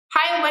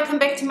Hi and welcome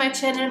back to my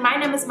channel. My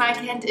name is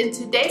Maike and in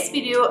today's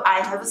video I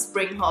have a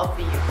spring haul for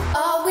you.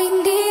 All we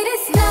need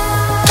is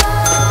love.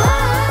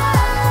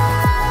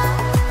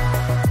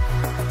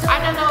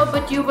 I don't know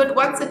about you, but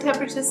once the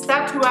temperatures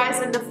start to rise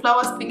and the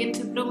flowers begin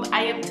to bloom,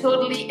 I am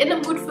totally in a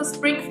mood for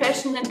spring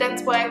fashion, and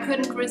that's why I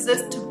couldn't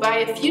resist to buy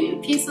a few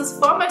new pieces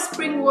for my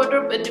spring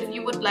wardrobe. And if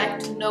you would like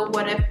to know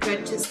what I've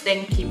purchased,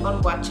 then keep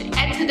on watching.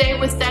 And today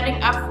we're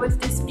starting off with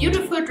this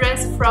beautiful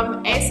dress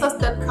from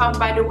Asos.com.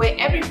 By the way,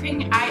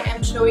 everything I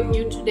am showing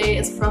you today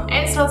is from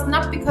Asos,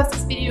 not because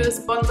this video is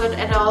sponsored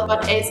at all,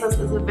 but Asos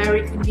is a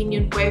very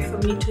convenient way for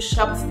me to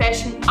shop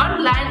fashion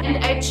online.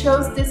 And I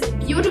chose this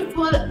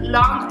beautiful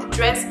long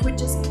dress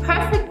which is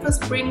perfect for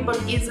spring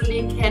but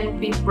easily can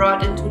be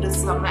brought into the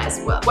summer as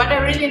well. What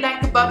I really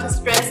like about this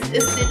dress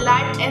is the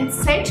light and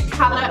sage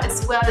color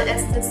as well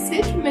as the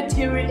silky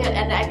material,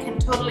 and I can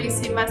totally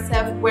see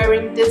myself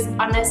wearing this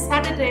on a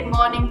Saturday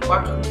morning,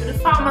 walking to the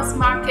farmer's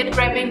market,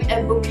 grabbing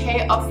a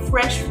bouquet of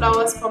fresh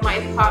flowers for my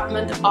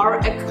apartment or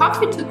a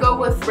coffee to go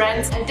with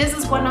friends. And this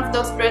is one of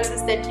those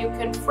dresses that you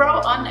can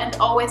throw on and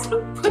always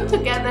look put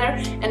together,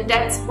 and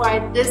that's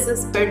why this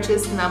is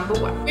purchase number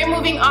one. We're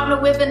moving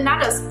on with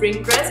another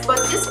spring dress,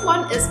 but this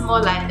one is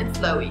more light and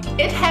flowy.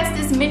 It has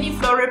this mini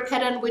floral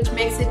pattern which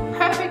makes it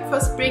perfect for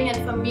spring,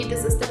 and for me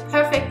this is the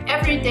perfect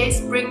everyday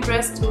spring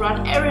dress to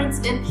run errands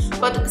in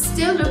but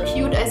still look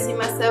cute. I see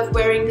myself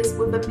wearing this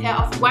with a pair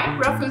of white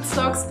ruffled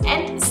socks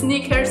and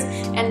sneakers,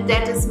 and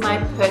that is my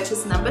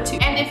purchase number two.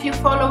 And if you're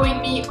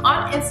following me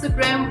on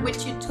Instagram,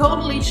 which you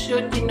totally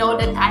should, you know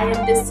that I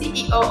am the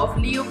CEO of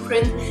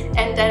Leopard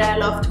and that I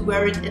love to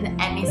wear it in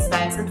any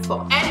size and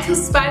form. And to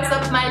spice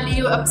up my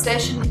Leo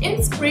obsession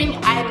in spring,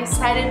 I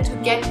decided to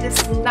get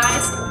this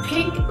nice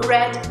pink,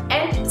 red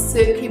and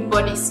silky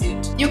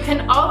bodysuit. You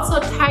can also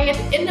tie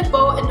it in a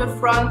bow in the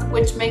front,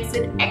 which makes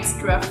it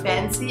extra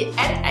fancy,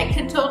 and I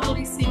can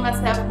totally see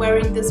myself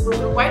wearing this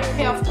with a white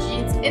pair of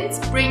jeans in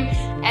spring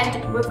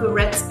and with a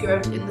red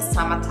skirt in the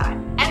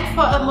summertime. And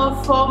for a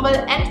more formal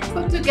and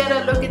put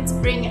together look in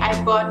spring,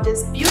 I bought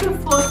this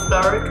beautiful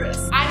floral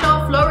dress. I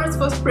know florals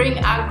for spring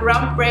are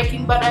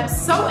groundbreaking, but I'm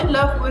so in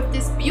love with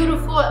this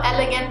beautiful,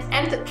 elegant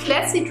and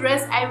classy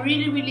dress. I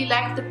really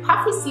like the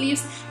puffy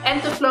sleeves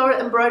and the floral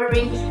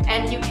embroidering,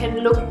 and you can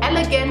look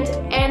elegant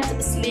and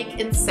sleek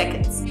in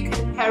seconds. You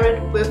can pair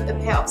it with a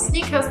pair of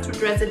sneakers to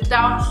dress it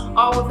down,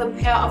 or with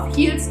a pair of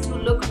heels to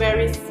look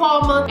very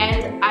formal,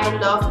 and I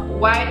love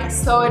white,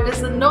 so it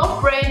is a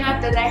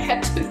no-brainer that I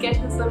had to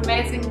get this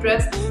amazing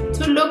dress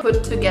to look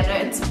put together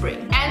in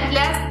spring. And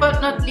last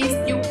but not least,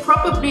 you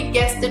probably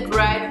guessed it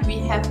right, we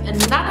have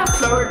another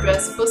floral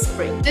dress for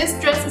spring. This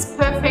dress is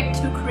perfect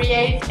to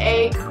create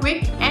a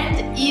quick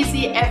and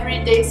easy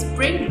everyday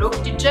spring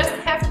look. You just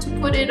have to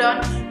put it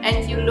on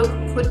and you look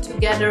put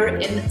together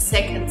in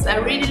seconds. I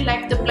really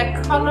like the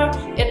black color,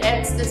 it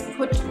adds this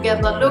put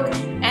together look,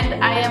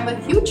 and I am a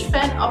huge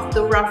fan of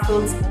the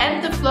ruffles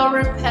and the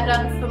floral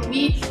pattern. For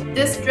me,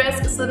 this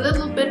dress is a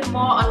little bit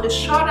more on the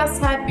shorter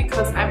side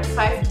because I'm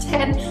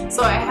 5'10",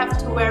 so I have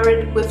to wear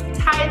it with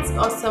tights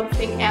or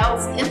something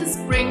else in the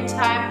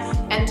springtime,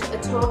 and I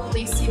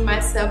totally see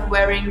myself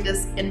wearing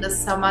this in the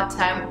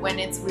summertime when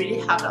it's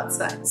really hot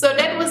outside. So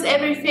that was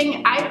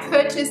everything I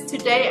purchased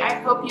today. I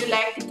hope you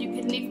liked it. You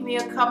can leave me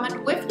a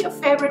comment with your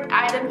favorite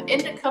item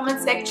in the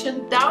comment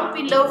section down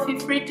below. Feel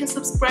free to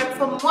subscribe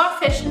for more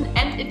fashion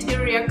and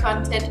interior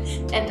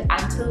content, and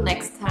until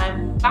next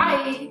time,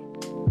 bye!